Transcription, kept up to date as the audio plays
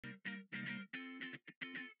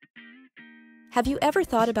Have you ever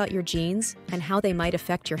thought about your genes and how they might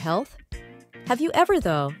affect your health? Have you ever,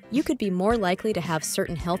 though, you could be more likely to have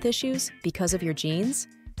certain health issues because of your genes?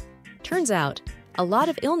 Turns out, a lot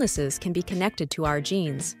of illnesses can be connected to our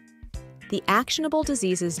genes. The Actionable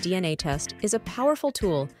Diseases DNA test is a powerful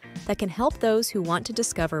tool that can help those who want to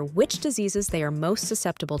discover which diseases they are most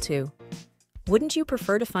susceptible to. Wouldn't you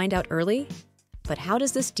prefer to find out early? But how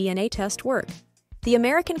does this DNA test work? The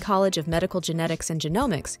American College of Medical Genetics and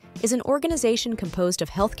Genomics is an organization composed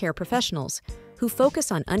of healthcare professionals who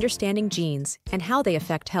focus on understanding genes and how they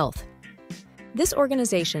affect health. This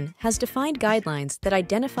organization has defined guidelines that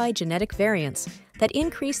identify genetic variants that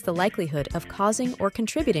increase the likelihood of causing or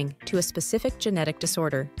contributing to a specific genetic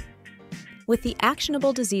disorder. With the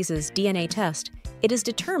Actionable Diseases DNA test, it is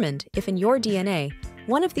determined if in your DNA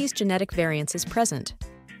one of these genetic variants is present.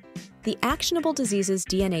 The Actionable Diseases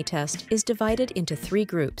DNA test is divided into 3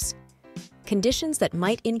 groups: conditions that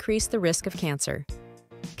might increase the risk of cancer,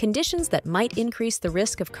 conditions that might increase the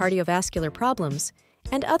risk of cardiovascular problems,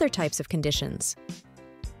 and other types of conditions.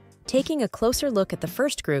 Taking a closer look at the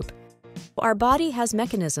first group, our body has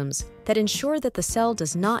mechanisms that ensure that the cell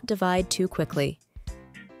does not divide too quickly.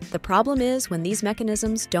 The problem is when these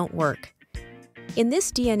mechanisms don't work. In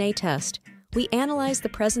this DNA test, we analyze the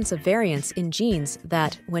presence of variants in genes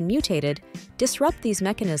that, when mutated, disrupt these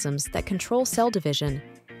mechanisms that control cell division,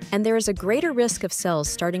 and there is a greater risk of cells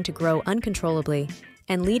starting to grow uncontrollably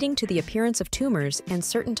and leading to the appearance of tumors and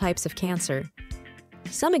certain types of cancer.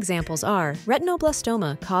 Some examples are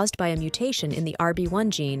retinoblastoma caused by a mutation in the RB1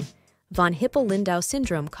 gene, von Hippel-Lindau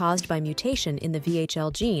syndrome caused by mutation in the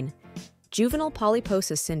VHL gene, juvenile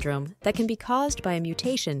polyposis syndrome that can be caused by a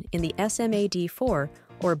mutation in the SMAD4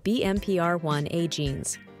 or BMPR1A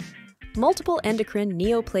genes, multiple endocrine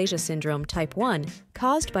neoplasia syndrome type 1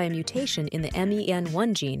 caused by a mutation in the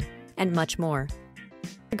MEN1 gene, and much more.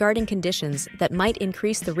 Regarding conditions that might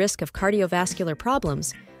increase the risk of cardiovascular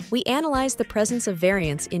problems, we analyze the presence of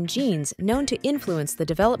variants in genes known to influence the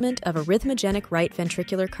development of arrhythmogenic right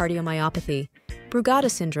ventricular cardiomyopathy,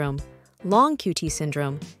 Brugada syndrome, long QT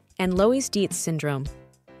syndrome, and Loeys-Dietz syndrome.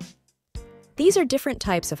 These are different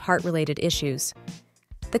types of heart-related issues.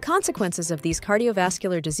 The consequences of these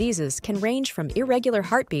cardiovascular diseases can range from irregular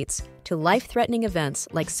heartbeats to life-threatening events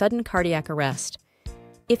like sudden cardiac arrest.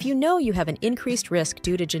 If you know you have an increased risk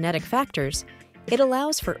due to genetic factors, it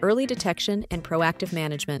allows for early detection and proactive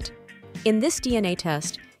management. In this DNA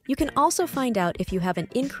test, you can also find out if you have an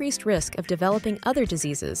increased risk of developing other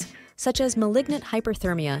diseases, such as malignant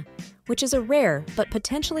hyperthermia, which is a rare but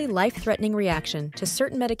potentially life-threatening reaction to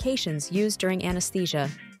certain medications used during anesthesia,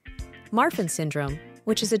 Marfan syndrome,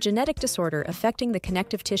 which is a genetic disorder affecting the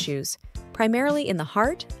connective tissues, primarily in the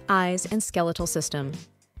heart, eyes, and skeletal system,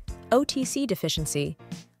 OTC deficiency,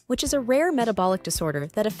 which is a rare metabolic disorder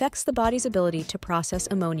that affects the body's ability to process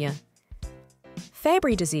ammonia,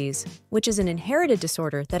 Fabry disease, which is an inherited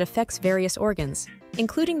disorder that affects various organs,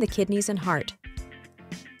 including the kidneys and heart,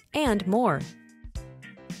 and more.